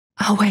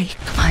Awake,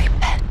 my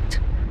pet,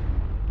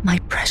 my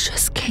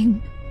precious king.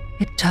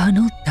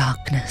 Eternal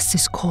darkness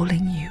is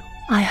calling you.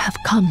 I have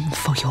come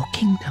for your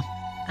kingdom.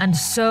 And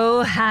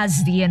so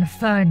has the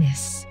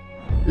Infernus.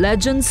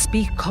 Legends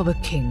speak of a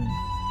king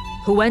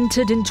who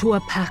entered into a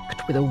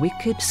pact with a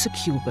wicked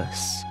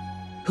succubus,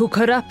 who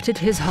corrupted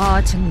his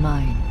heart and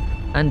mind,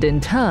 and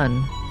in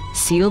turn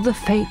sealed the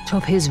fate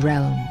of his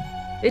realm.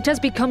 It has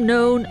become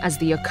known as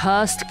the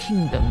Accursed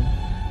Kingdom.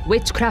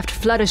 Witchcraft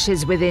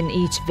flourishes within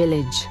each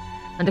village,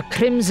 and a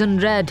crimson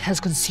red has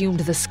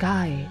consumed the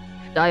sky.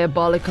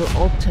 Diabolical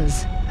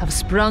altars have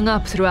sprung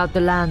up throughout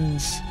the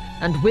lands,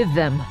 and with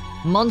them,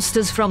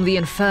 monsters from the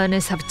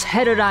Infernus have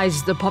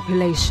terrorized the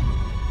population.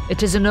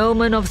 It is an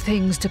omen of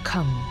things to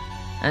come,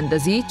 and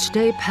as each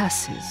day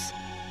passes,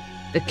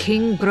 the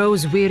king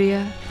grows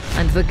wearier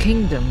and the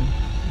kingdom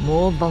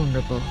more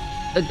vulnerable.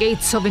 The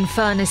gates of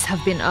Infernus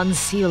have been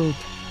unsealed.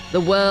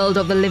 The world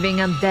of the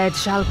living and dead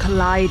shall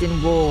collide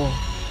in war,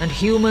 and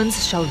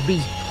humans shall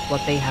reap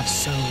what they have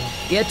sown.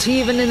 Yet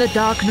even in the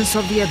darkness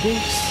of the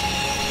abyss,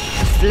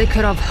 a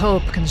flicker of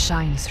hope can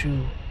shine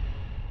through.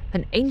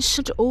 An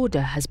ancient order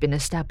has been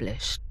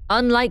established.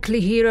 Unlikely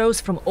heroes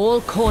from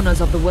all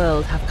corners of the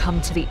world have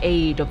come to the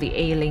aid of the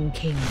ailing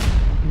king.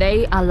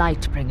 They are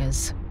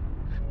Lightbringers,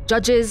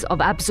 judges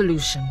of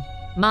absolution,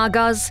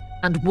 magas,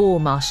 and war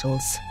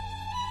marshals.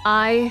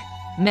 I,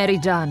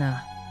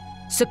 Meridana,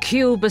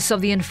 succubus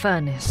of the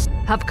Infernus,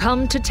 have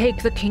come to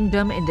take the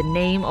kingdom in the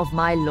name of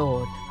my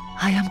lord.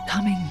 I am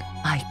coming,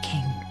 my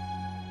king.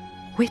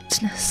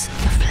 Witness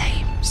the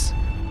flames.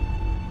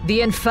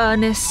 The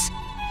Infernus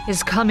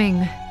is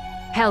coming.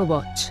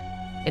 HellWatch,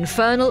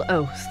 Infernal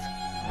Oath,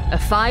 a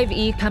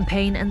 5e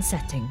campaign and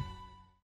setting.